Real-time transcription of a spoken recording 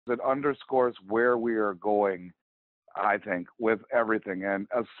It underscores where we are going, I think, with everything, and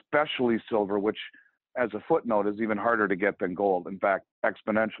especially silver, which, as a footnote, is even harder to get than gold. In fact,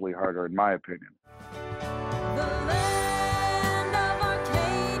 exponentially harder, in my opinion.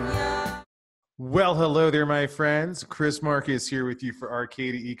 Well, hello there, my friends. Chris Marcus here with you for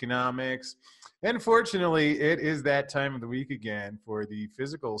Arcadia Economics. And fortunately, it is that time of the week again for the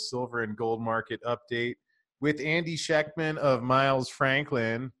physical silver and gold market update with Andy Schectman of Miles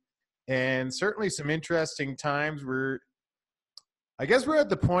Franklin. And certainly some interesting times. I guess we're at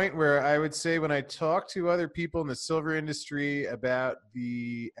the point where I would say when I talk to other people in the silver industry about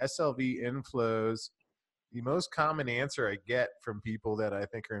the SLV inflows, the most common answer I get from people that I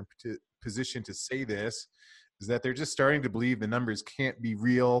think are in position to say this is that they're just starting to believe the numbers can't be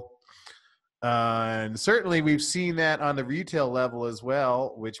real. And certainly we've seen that on the retail level as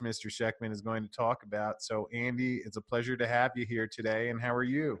well, which Mr. Schectman is going to talk about. So, Andy, it's a pleasure to have you here today. And how are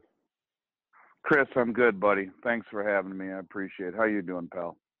you? Chris, I'm good, buddy. Thanks for having me. I appreciate it. How you doing,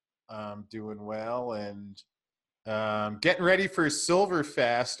 pal? I'm doing well and getting ready for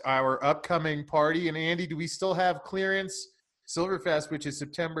Silverfest, our upcoming party. And Andy, do we still have clearance? Silverfest, which is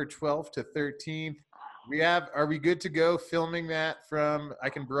September 12th to 13th. Are we good to go filming that I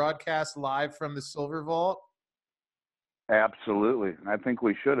can broadcast live from the Silver Vault? Absolutely. I think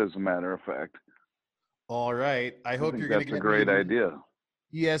we should, as a matter of fact. All right. I hope you're going to get that's a great idea.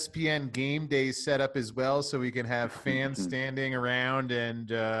 ESPN game day set up as well, so we can have fans standing around and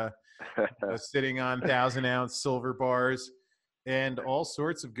sitting on 1,000-ounce silver bars and all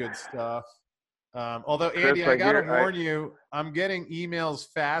sorts of good stuff. Although, Andy, I got to warn you, I'm getting emails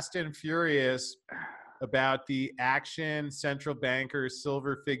fast and furious about the Action Central Banker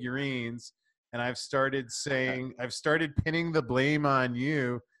silver figurines, and I've started pinning the blame on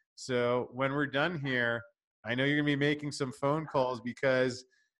you. So when we're done here, I know you're going to be making some phone calls because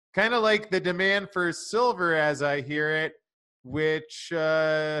kind of like the demand for silver as I hear it, which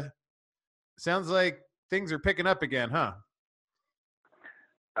sounds like things are picking up again, huh?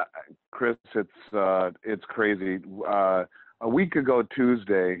 Chris, it's crazy. A week ago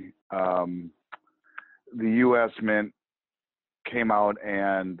Tuesday, the U.S. Mint came out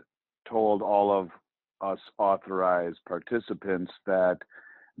and told all of us authorized participants that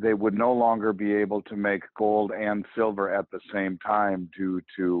they would no longer be able to make gold and silver at the same time due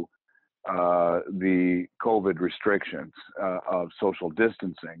to the COVID restrictions of social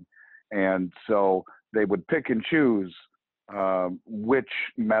distancing. And so they would pick and choose which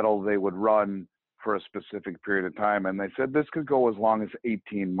metal they would run for a specific period of time. And they said this could go as long as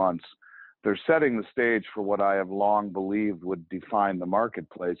 18 months. They're setting the stage for what I have long believed would define the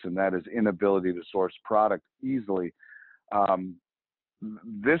marketplace, and that is inability to source product easily.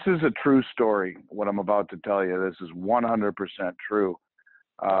 This is a true story, what I'm about to tell you. This is 100% true.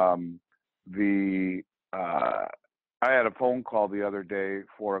 I had a phone call the other day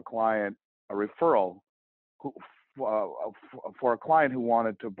for a client, a referral, for a client who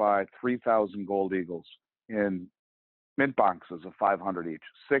wanted to buy 3,000 gold eagles in mint boxes of 500 each,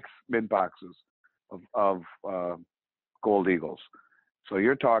 6 mint boxes of gold eagles. So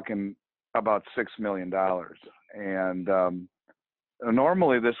you're talking about $6 million. And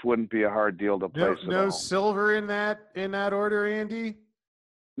normally this wouldn't be a hard deal to place. No silver in that order, Andy?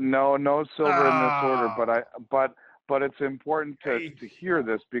 No silver in this order, but it's important to hear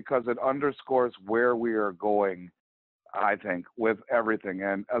this because it underscores where we are going, I think, with everything,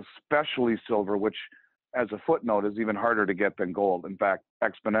 and especially silver, which, as a footnote, is even harder to get than gold. In fact,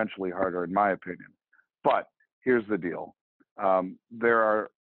 exponentially harder, in my opinion. But here's the deal. There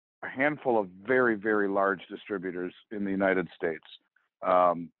are a handful of very, very large distributors in the United States,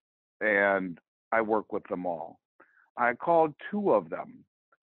 and I work with them all. I called 2 of them,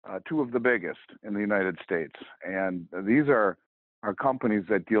 2 of the biggest in the United States, and these are companies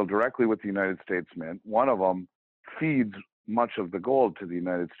that deal directly with the United States Mint. One of them feeds much of the gold to the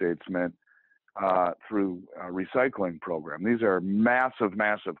United States Mint through a recycling program. These are massive,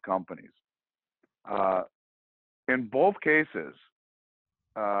 massive companies. In both cases,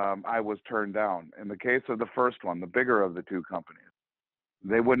 I was turned down. In the case of the first one, the bigger of the 2 companies,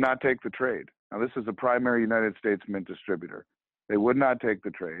 they would not take the trade. Now, this is a primary United States Mint distributor. They would not take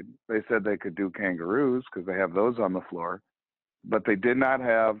the trade. They said they could do kangaroos because they have those on the floor, but they did not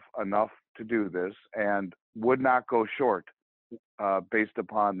have enough to do this and would not go short based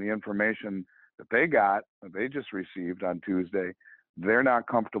upon the information that they just received on Tuesday. They're not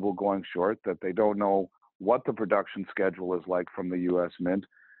comfortable going short, that they don't know what the production schedule is like from the U.S. Mint.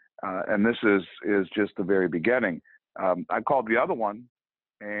 And this is just the very beginning. I called the other one,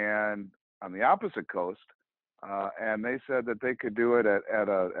 and on the opposite coast, and they said that they could do it at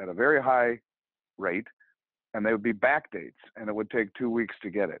a very high rate, and they would be back dates, and it would take 2 weeks to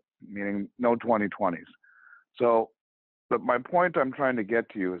get it, meaning no 2020s. So, but my point I'm trying to get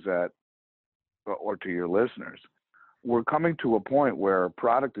to you is that, or to your listeners, we're coming to a point where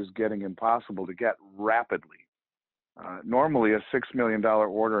product is getting impossible to get rapidly. Normally, a $6 million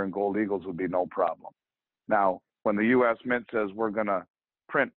order in Gold Eagles would be no problem. Now, when the U.S. Mint says we're going to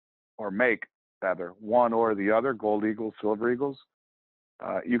print or make, rather, one or the other, Gold Eagles, Silver Eagles,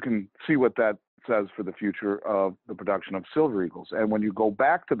 you can see what that says for the future of the production of Silver Eagles. And when you go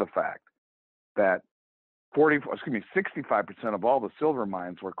back to the fact that 65% of all the silver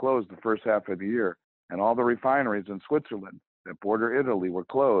mines were closed the first half of the year, and all the refineries in Switzerland that border Italy were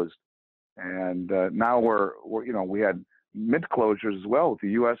closed, and now we had mint closures as well with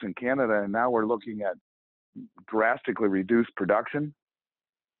the U.S. and Canada, and now we're looking at drastically reduced production.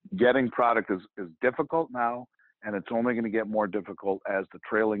 Getting product is difficult now, and it's only going to get more difficult as the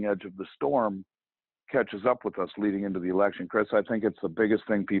trailing edge of the storm catches up with us leading into the election. Chris, I think it's the biggest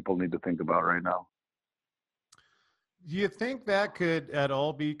thing people need to think about right now. Do you think that could at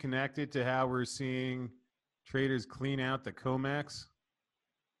all be connected to how we're seeing traders clean out the COMEX?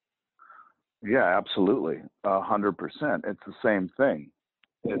 Yeah, absolutely. 100%. It's the same thing.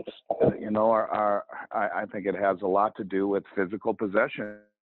 It's, I think it has a lot to do with physical possession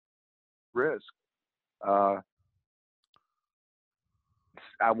risk. I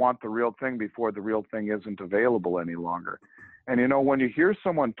want the real thing before the real thing isn't available any longer. And, when you hear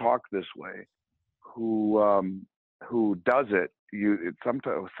someone talk this way, who does it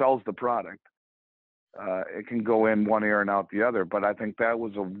sometimes sells the product. It can go in one ear and out the other, but I think that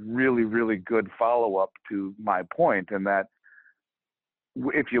was a really, really good follow-up to my point, in that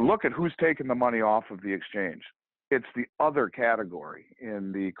if you look at who's taken the money off of the exchange, it's the other category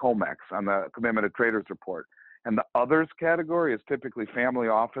in the COMEX on the Commitment of Traders report. And the others category is typically family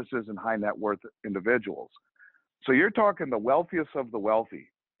offices and high net worth individuals. So you're talking the wealthiest of the wealthy,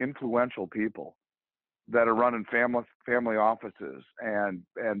 influential people that are running family offices, and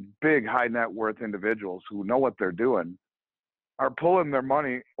big high net worth individuals who know what they're doing are pulling their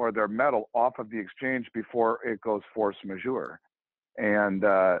money or their metal off of the exchange before it goes force majeure and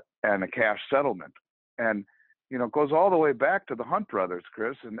a cash settlement. And it goes all the way back to the Hunt brothers,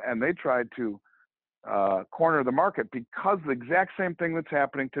 Chris, and they tried to corner the market because the exact same thing that's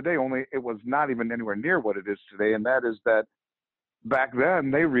happening today, only it was not even anywhere near what it is today. And that is that back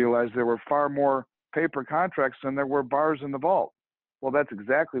then they realized there were far more paper contracts than there were bars in the vault. Well, that's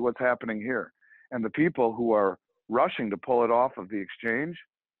exactly what's happening here. And the people who are rushing to pull it off of the exchange,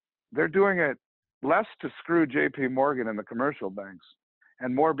 they're doing it less to screw JP Morgan and the commercial banks,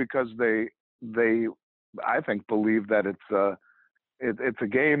 and more because they I think believe that it's a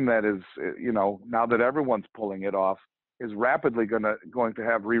game that is, now that everyone's pulling it off, is rapidly going to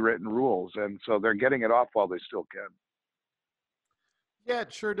have rewritten rules. And so they're getting it off while they still can. Yeah,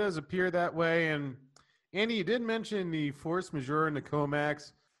 it sure does appear that way. And Andy, you did mention the force majeure in the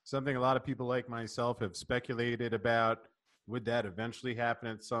COMEX, something a lot of people like myself have speculated about. Would that eventually happen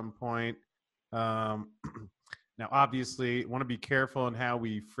at some point? Now, obviously, want to be careful in how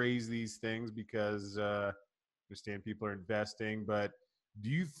we phrase these things because I understand people are investing. But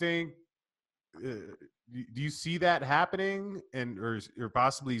do you think, do you see that happening or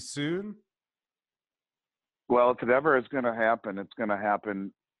possibly soon? Well, if it ever is going to happen, it's going to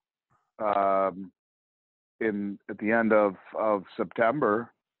happen at the end of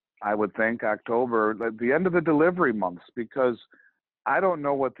September, I would think, October, at the end of the delivery months, because I don't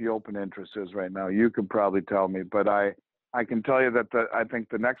know what the open interest is right now. You could probably tell me, but I can tell you that I think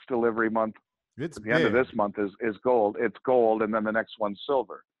the next delivery month, it's at the end of this month, is gold. It's gold, and then the next one's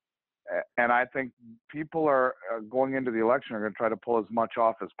silver. And I think people are going into the election are going to try to pull as much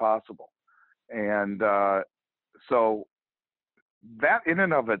off as possible. And so that in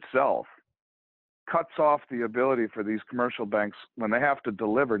and of itself cuts off the ability for these commercial banks when they have to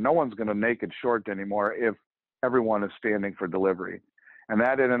deliver. No one's going to naked short anymore if everyone is standing for delivery. And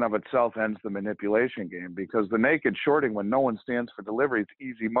that in and of itself ends the manipulation game, because the naked shorting when no one stands for delivery, it's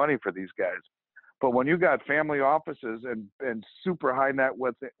easy money for these guys. But when you got family offices and super high net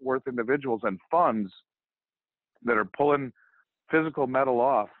worth individuals and funds that are pulling physical metal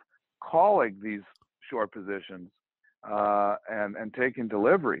off, calling these short positions and taking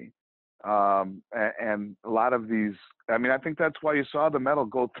delivery, and a lot of these, I think that's why you saw the metal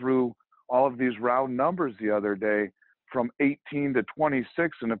go through all of these round numbers the other day from 18 to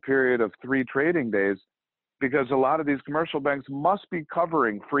 26 in a period of 3 trading days, because a lot of these commercial banks must be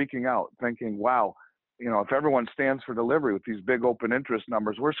freaking out, thinking, wow, if everyone stands for delivery with these big open interest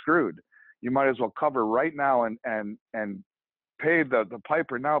numbers, we're screwed. you might as well cover right now and pay the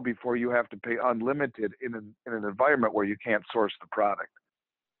piper now before you have to pay unlimited in an environment where you can't source the product.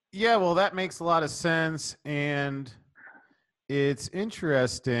 Yeah, well, that makes a lot of sense, and it's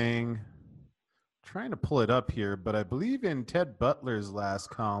interesting. I'm trying to pull it up here, but I believe in Ted Butler's last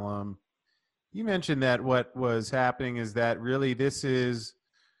column, he mentioned that what was happening is that really this is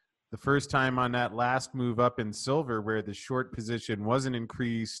the first time on that last move up in silver where the short position wasn't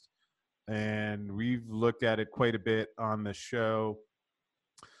increased, and we've looked at it quite a bit on the show.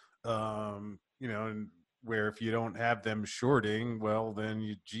 And where if you don't have them shorting, well, then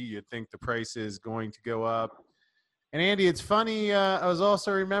you think the price is going to go up. And Andy, it's funny. I was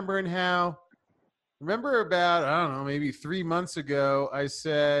also remembering remember about, I don't know, maybe 3 months ago, I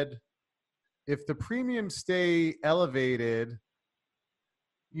said, if the premiums stay elevated,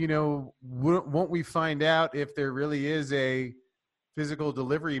 won't we find out if there really is a physical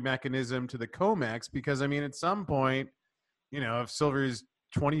delivery mechanism to the COMEX? Because, I mean, at some point, if silver is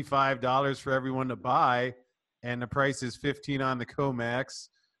 $25 for everyone to buy and the price is 15 on the COMEX,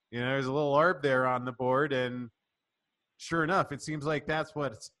 there's a little arb there on the board. And sure enough, it seems like that's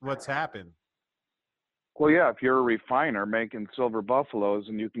what's happened. Well, yeah, if you're a refiner making silver buffaloes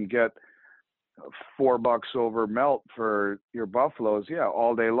and you can get $4 over melt for your buffaloes, yeah,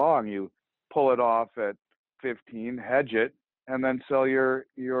 all day long, you pull it off at 15, hedge it, and then sell your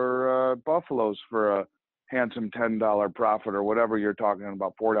buffaloes for a handsome $10 profit or whatever you're talking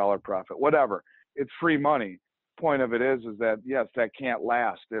about, $4 profit, whatever. It's free money. Point of it is that yes, that can't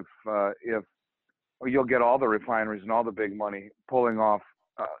last if you'll get all the refineries and all the big money pulling off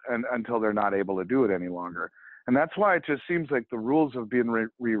until they're not able to do it any longer. And that's why it just seems like the rules have been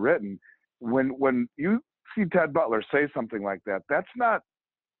rewritten. When you see Ted Butler say something like that, that's not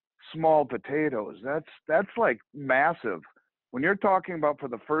small potatoes. That's like massive. When you're talking about for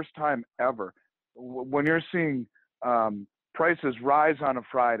the first time ever, when you're seeing prices rise on a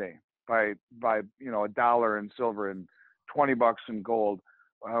Friday by $1 in silver and $20 in gold,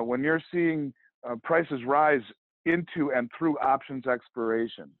 when you're seeing prices rise into and through options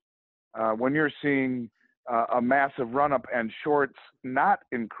expiration, when you're seeing a massive run up and shorts not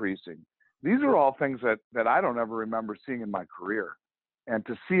increasing, these are all things that I don't ever remember seeing in my career. And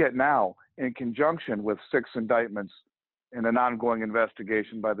to see it now in conjunction with 6 indictments in an ongoing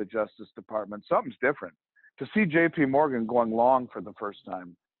investigation by the Justice Department, something's different. To see JP Morgan going long for the first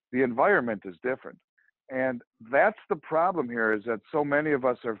time, the environment is different. And that's the problem here, is that so many of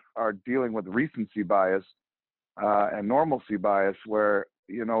us are dealing with recency bias and normalcy bias, where,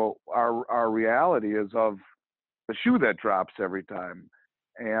 our reality is of the shoe that drops every time.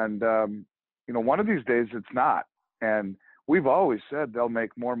 And, one of these days it's not. And we've always said they'll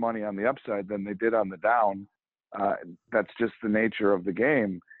make more money on the upside than they did on the down. That's just the nature of the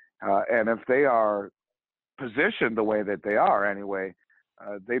game. And if they are positioned the way that they are anyway,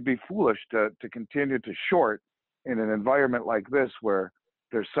 they'd be foolish to continue to short in an environment like this where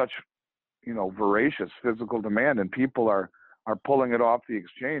there's such, voracious physical demand and people are pulling it off the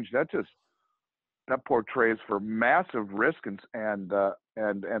exchange. That portrays for massive risk and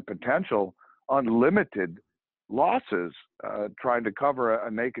potential unlimited losses trying to cover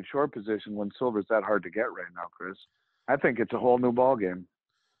a naked short position when silver's that hard to get right now, Chris. I think it's a whole new ballgame.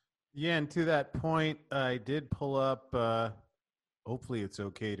 Yeah, and to that point, I did pull up, hopefully it's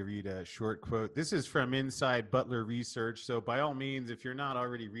okay to read a short quote. This is from Inside Butler Research. So by all means, if you're not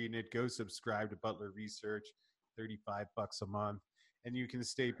already reading it, go subscribe to Butler Research, $35 a month. And you can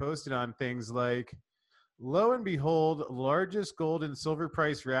stay posted on things like, lo and behold, largest gold and silver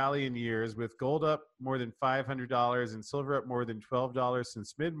price rally in years, with gold up more than $500 and silver up more than $12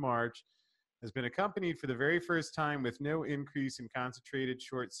 since mid-March, has been accompanied for the very first time with no increase in concentrated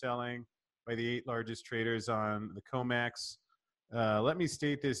short selling by the 8 largest traders on the COMEX. Let me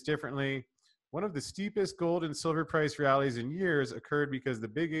state this differently. One of the steepest gold and silver price rallies in years occurred because the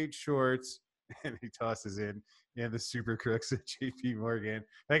big 8 shorts, and he tosses in, the super crooks at JP Morgan.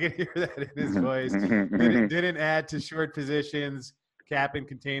 I can hear that in his voice. Didn't add to short positions, cap and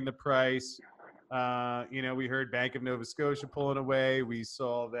contain the price. We heard Bank of Nova Scotia pulling away. We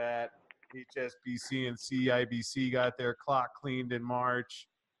saw that HSBC and CIBC got their clock cleaned in March.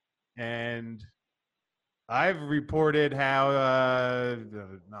 And I've reported how,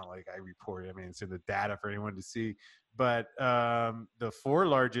 not like I reported, I mean, it's in the data for anyone to see, but the 4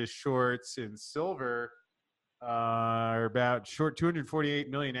 largest shorts in silver are about short 248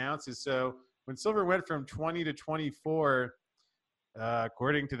 million ounces. So when silver went from 20 to 24,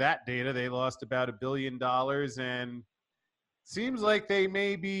 according to that data, they lost about $1 billion, and seems like they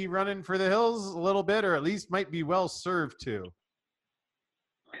may be running for the hills a little bit, or at least might be well served to.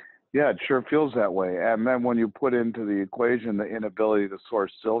 Yeah, it sure feels that way. And then when you put into the equation the inability to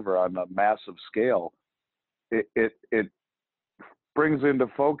source silver on a massive scale, it brings into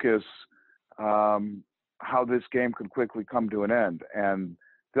focus how this game could quickly come to an end. And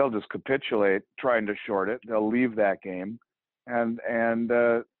they'll just capitulate trying to short it. They'll leave that game, and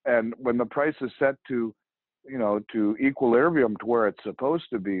when the price is set to, to equilibrium to where it's supposed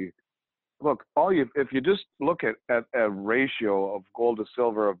to be, look, if you just look at a ratio of gold to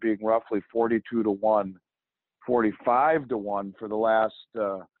silver of being roughly 42 to 1, 45 to 1 for the last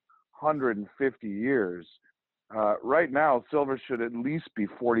 150 years, right now silver should at least be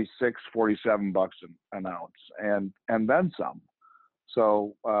 46, 47 bucks an ounce, and then some.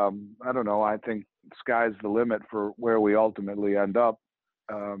 So I don't know. I think sky's the limit for where we ultimately end up,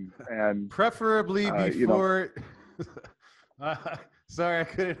 and preferably before. Uh, sorry, I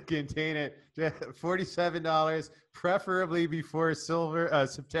couldn't contain it. $47, preferably before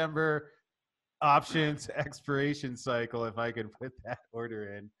September options expiration cycle. If I could put that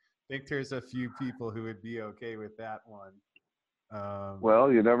order in, I think there's a few people who would be okay with that one.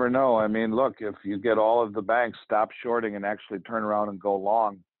 Well, you never know. I mean, look, if you get all of the banks stop shorting and actually turn around and go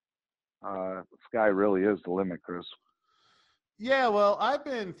long, the sky really is the limit, Chris. Yeah, well, I've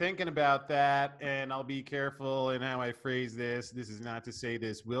been thinking about that, and I'll be careful in how I phrase this. This is not to say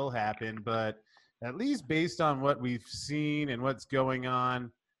this will happen, but at least based on what we've seen and what's going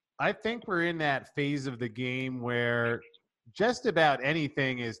on, I think we're in that phase of the game where just about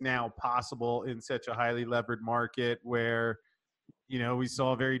anything is now possible in such a highly levered market where, we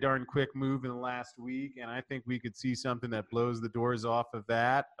saw a very darn quick move in the last week, and I think we could see something that blows the doors off of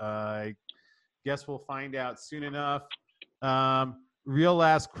that. I guess we'll find out soon enough. Real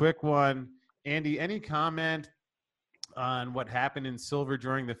last quick one. Andy, any comment on what happened in silver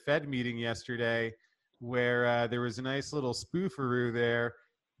during the Fed meeting yesterday, where there was a nice little spooferoo there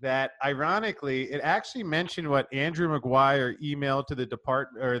that ironically, it actually mentioned what Andrew Maguire emailed to the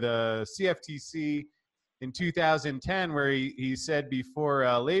department or the CFTC in 2010, where he said before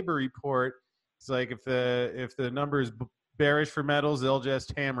a labor report, it's like if the number is bearish for metals, they'll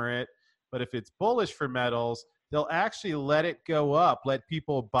just hammer it. But if it's bullish for metals, they'll actually let it go up, let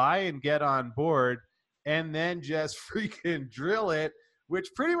people buy and get on board, and then just freaking drill it, which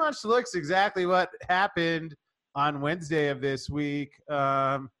pretty much looks exactly what happened on Wednesday of this week.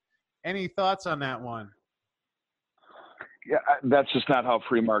 Any thoughts on that one? Yeah, that's just not how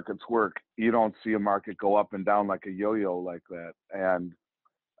free markets work. You don't see a market go up and down like a yo-yo like that. And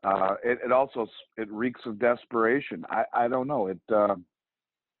it also reeks of desperation. I don't know.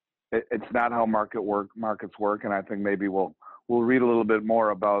 It's not how markets work, and I think maybe we'll read a little bit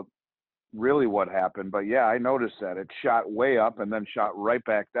more about really what happened. But yeah, I noticed that it shot way up and then shot right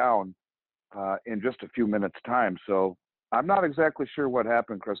back down in just a few minutes' time. So I'm not exactly sure what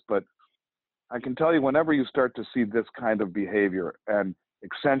happened, Chris, but I can tell you whenever you start to see this kind of behavior and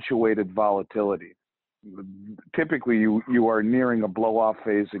accentuated volatility, typically you are nearing a blow-off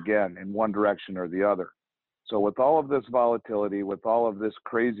phase again in one direction or the other. So with all of this volatility, with all of this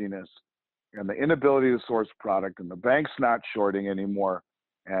craziness, and the inability to source product, and the banks not shorting anymore,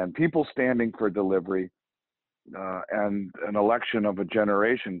 and people standing for delivery, and an election of a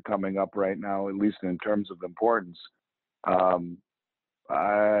generation coming up right now, at least in terms of importance,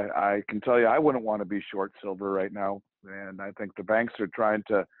 I can tell you I wouldn't want to be short silver right now. And I think the banks are trying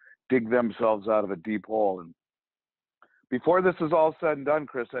to dig themselves out of a deep hole. And before this is all said and done,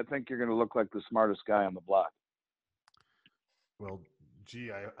 Chris, I think you're going to look like the smartest guy on the block. Well,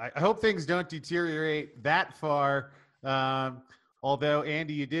 gee, I hope things don't deteriorate that far. Although,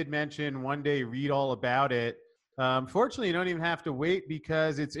 Andy, you did mention one day read all about it. Fortunately, you don't even have to wait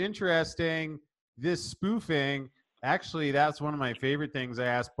because it's interesting. This spoofing, actually, that's one of my favorite things I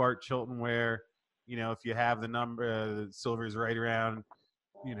asked Bart Chilton where, if you have the number, silver's right around,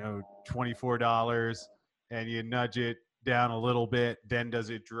 $24 and you nudge it down a little bit, then does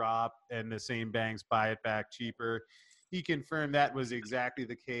it drop and the same banks buy it back cheaper? He confirmed that was exactly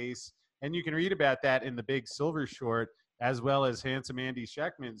the case. And you can read about that in the Big Silver Short, as well as Handsome Andy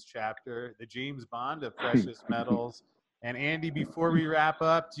Schectman's chapter, The James Bond of Precious Metals. And Andy, before we wrap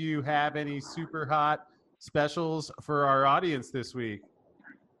up, do you have any super hot specials for our audience this week?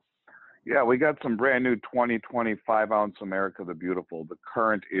 Yeah, we got some brand new 2020 5-ounce America the Beautiful, the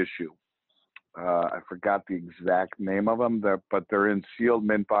current issue. I forgot the exact name of them, but they're in sealed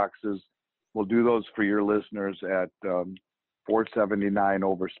mint boxes. We'll do those for your listeners at $479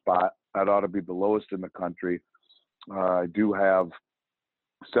 over spot. That ought to be the lowest in the country. I do have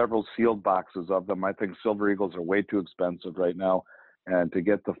several sealed boxes of them. I think Silver Eagles are way too expensive right now. And to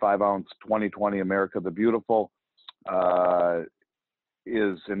get the 5-ounce 2020 America the Beautiful,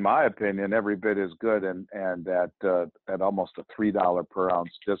 is, in my opinion, every bit as good, and at almost a $3 per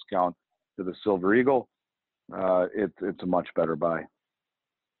ounce discount to the Silver Eagle, it's a much better buy.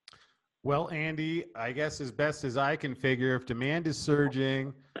 Well, Andy, I guess as best as I can figure, if demand is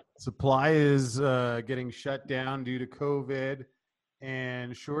surging, supply is getting shut down due to COVID,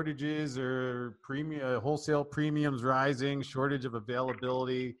 and shortages or wholesale premiums rising, shortage of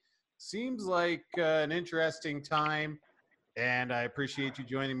availability, seems like an interesting time. And I appreciate you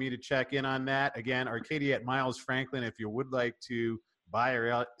joining me to check in on that. Again, Arcadia at Miles Franklin, if you would like to buy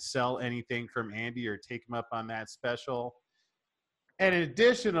or sell anything from Andy or take him up on that special. And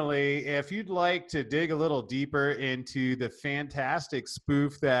additionally, if you'd like to dig a little deeper into the fantastic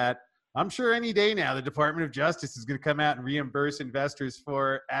spoof that I'm sure any day now the Department of Justice is going to come out and reimburse investors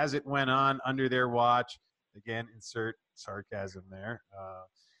for as it went on under their watch. Again, insert sarcasm there.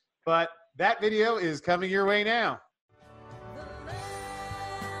 But that video is coming your way now.